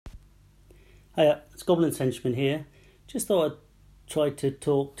Hiya, it's Goblin's Henchman here. Just thought I'd try to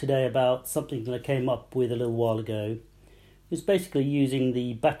talk today about something that I came up with a little while ago. It's basically using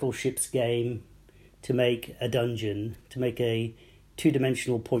the Battleships game to make a dungeon, to make a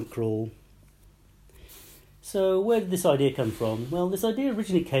two-dimensional point crawl. So where did this idea come from? Well, this idea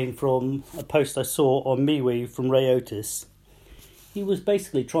originally came from a post I saw on MeWe from Ray Otis. He was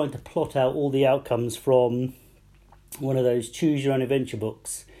basically trying to plot out all the outcomes from one of those choose your own adventure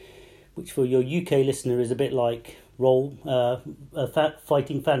books, which for your UK listener is a bit like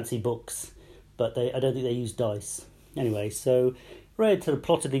fighting fantasy books, but I don't think they use dice. Anyway, so Ray had sort of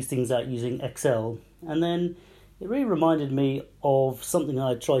plotted these things out using Excel, and then it really reminded me of something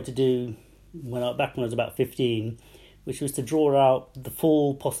I tried to do back when I was about 15, which was to draw out the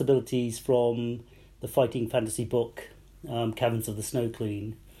full possibilities from the fighting fantasy book Caverns of the Snow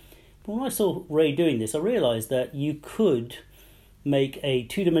Queen. But when I saw Ray doing this, I realised that you could make a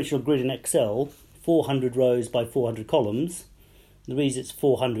two-dimensional grid in Excel, 400 rows by 400 columns. The reason it's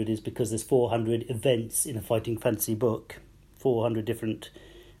 400 is because there's 400 events in a fighting fantasy book, 400 different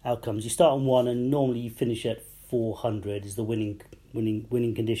outcomes. You start on one, and normally you finish at 400 is the winning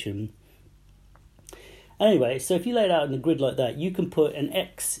condition. Anyway, so if you lay it out in a grid like that, you can put an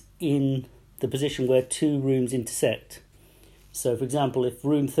X in the position where two rooms intersect. So, for example, if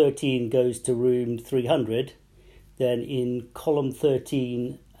room 13 goes to room 300, then in column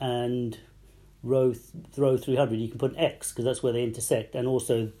 13 and row 300 you can put an X, because that's where they intersect, and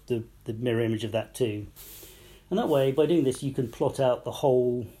also the mirror image of that too. And that way, by doing this, you can plot out the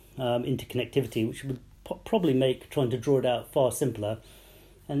whole interconnectivity, which would probably make trying to draw it out far simpler.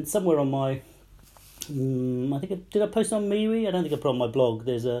 And somewhere on my, did I post on MeWe? I don't think I put it on my blog.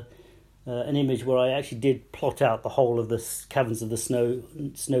 There's an image where I actually did plot out the whole of the Caverns of the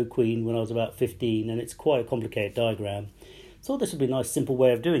Snow Queen when I was about 15, and it's quite a complicated diagram. So this would be a nice simple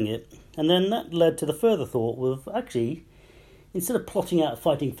way of doing it. And then that led to the further thought of actually, instead of plotting out a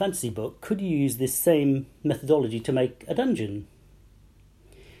fighting fantasy book, could you use this same methodology to make a dungeon?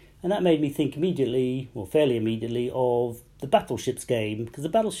 And that made me think immediately, or fairly immediately, of the Battleships game, because the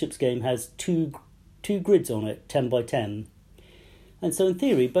Battleships game has two grids on it, 10 by 10. And so in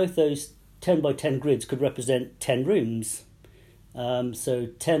theory, both those 10 by 10 grids could represent 10 rooms. So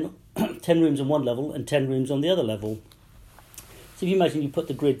 10 rooms on one level and 10 rooms on the other level. So if you imagine you put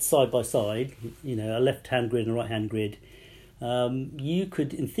the grids side by side, a left-hand grid and a right-hand grid, you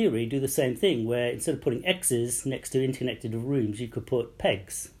could, in theory, do the same thing, where instead of putting X's next to interconnected rooms, you could put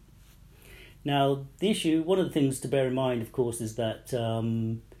pegs. Now, one of the things to bear in mind, of course, is that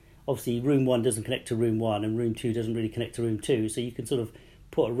obviously room 1 doesn't connect to room 1 and room 2 doesn't really connect to room 2, so you can sort of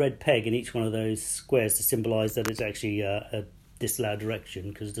put a red peg in each one of those squares to symbolise that it's actually a disallowed direction,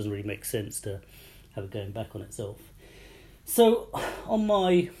 because it doesn't really make sense to have it going back on itself. So on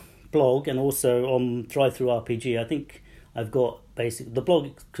my blog and also on DriveThruRPG, I think I've got the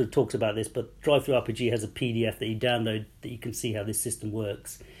blog talks about this, but DriveThruRPG has a PDF that you download that you can see how this system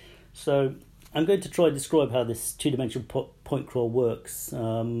works. So I'm going to try and describe how this two-dimensional point crawl works.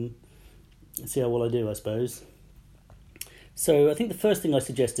 See how well I do, I suppose. So I think the first thing I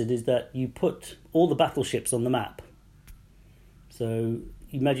suggested is that you put all the battleships on the map. So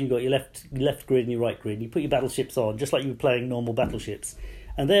you imagine you've got your left grid and your right grid, and you put your battleships on, just like you were playing normal battleships.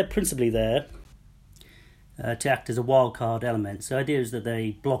 And they're principally there to act as a wildcard element. So the idea is that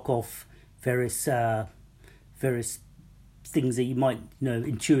they block off various things that you might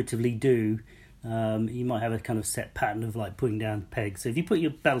intuitively do. You might have a kind of set pattern of like putting down pegs. So if you put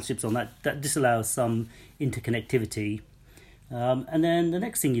your battleships on, that disallows some interconnectivity. And then the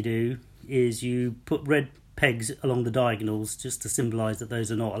next thing you do is you put red pegs along the diagonals just to symbolise that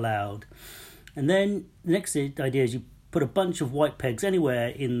those are not allowed. And then the next idea is you put a bunch of white pegs anywhere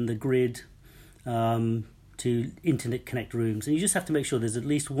in the grid to interconnect rooms. And you just have to make sure there's at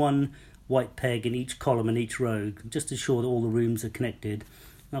least one white peg in each column and each row, just to ensure that all the rooms are connected.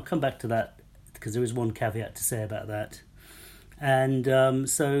 And I'll come back to that, because there is one caveat to say about that. And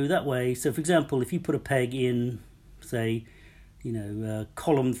so that way, so for example, if you put a peg in, say,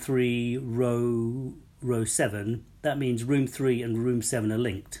 column 3, row 7, that means room 3 and room 7 are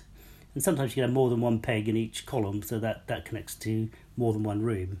linked. And sometimes you can have more than one peg in each column, so that connects to more than one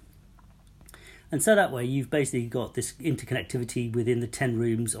room. And so that way you've basically got this interconnectivity within the 10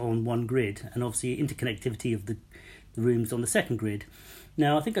 rooms on one grid, and obviously interconnectivity of the rooms on the second grid.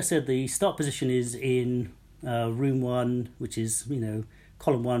 Now, I think I said the start position is in room 1, which is,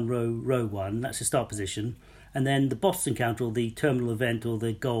 column 1, row 1. That's the start position. And then the boss encounter, or the terminal event, or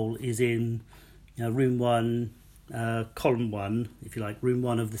the goal, is in room 1, column 1, if you like, room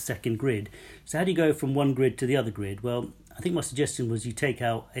 1 of the second grid. So how do you go from one grid to the other grid? Well, I think my suggestion was you take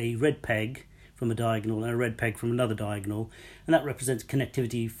out a red peg from a diagonal and a red peg from another diagonal, and that represents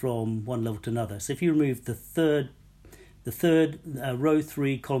connectivity from one level to another. So if you remove the third row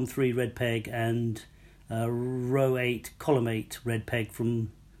 3, column 3 red peg and row 8, column 8 red peg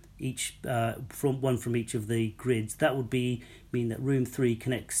from each from each of the grids, that would mean that room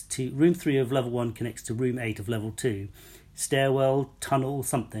 3 of level 1 connects to room 8 of level 2. Stairwell, tunnel,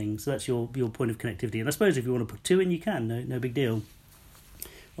 something. So that's your point of connectivity. And I suppose if you want to put 2 in, you can. No big deal.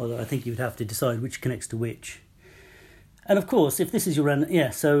 Although I think you'd have to decide which connects to which. And of course, if this is your run,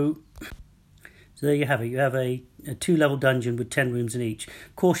 so there you have it. You have a 2-level dungeon with 10 rooms in each.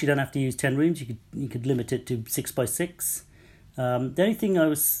 Of course, you don't have to use 10 rooms. You could limit it to 6 by 6. The only thing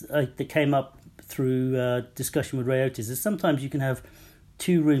that came up through discussion with Ray Otis is sometimes you can have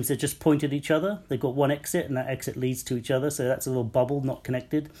 2 rooms that just point at each other. They've got one exit, and that exit leads to each other, so that's a little bubble, not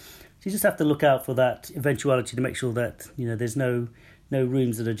connected. So you just have to look out for that eventuality to make sure that there's no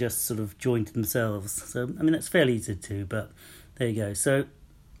rooms that are just sort of joined to themselves. So I mean that's fairly easy to do, but there you go. So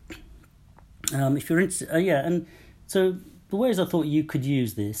if you're interested, and so the ways I thought you could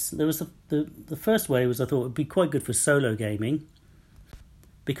use this, there was the first way was I thought it would be quite good for solo gaming,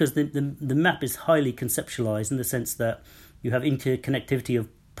 because the map is highly conceptualized in the sense that you have interconnectivity of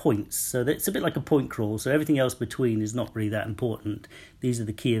points. So it's a bit like a point crawl, so everything else between is not really that important. These are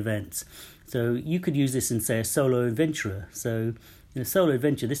the key events. So you could use this in, say, a solo adventurer. So in a solo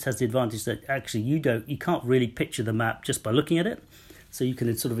adventure, this has the advantage that actually you can't really picture the map just by looking at it. So you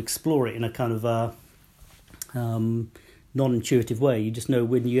can sort of explore it in a kind of non-intuitive way. You just know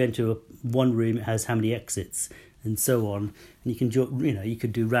when you enter one room, it has how many exits, and so on. And you can you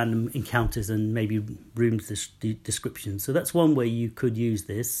could do random encounters and maybe room descriptions. So that's one way you could use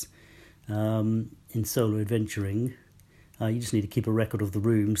this in solo adventuring. You just need to keep a record of the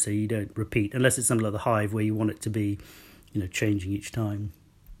room so you don't repeat, unless it's something like the Hive where you want it to be changing each time.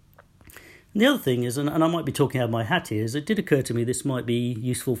 And the other thing is, and I might be talking out of my hat here, is it did occur to me this might be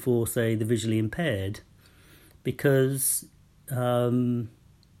useful for, say, the visually impaired, because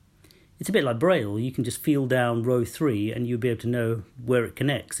it's a bit like Braille. You can just feel down row 3 and you'll be able to know where it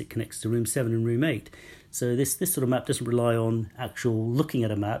connects. It connects to room 7 and room 8. So this sort of map doesn't rely on actual looking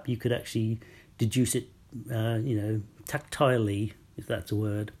at a map. You could actually deduce it, tactilely, if that's a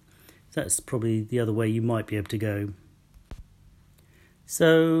word. So that's probably the other way you might be able to go.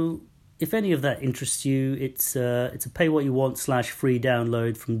 So if any of that interests you, it's a pay what you want / free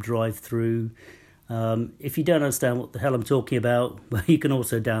download from Drive-Thru. If you don't understand what the hell I'm talking about, well, you can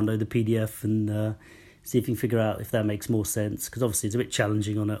also download the PDF and see if you can figure out if that makes more sense, because obviously it's a bit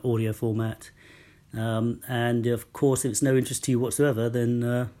challenging on an audio format. And of course, if it's no interest to you whatsoever, then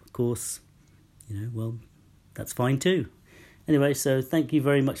of course, well, that's fine too. Anyway, so thank you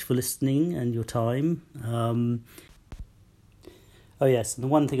very much for listening and your time. Oh yes, and the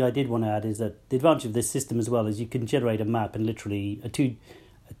one thing I did want to add is that the advantage of this system as well is you can generate a map in literally a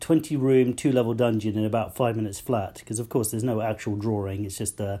 20-room, 2-level dungeon in about 5 minutes flat, because of course there's no actual drawing, it's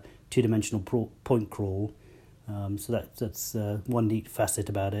just a 2-dimensional point crawl. So that's one neat facet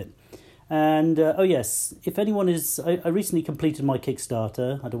about it. And oh yes, if anyone is, I recently completed my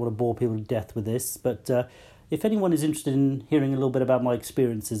Kickstarter. I don't want to bore people to death with this, but if anyone is interested in hearing a little bit about my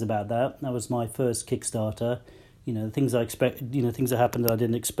experiences about that was my first Kickstarter. Things I expect, things that happened that I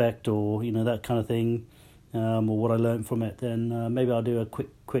didn't expect, or that kind of thing. Or what I learned from it, then maybe I'll do a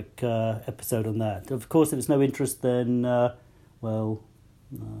quick episode on that. Of course, if it's no interest, then I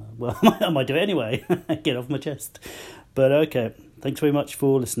might do it anyway. Get off my chest. But okay, thanks very much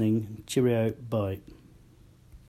for listening. Cheerio, bye.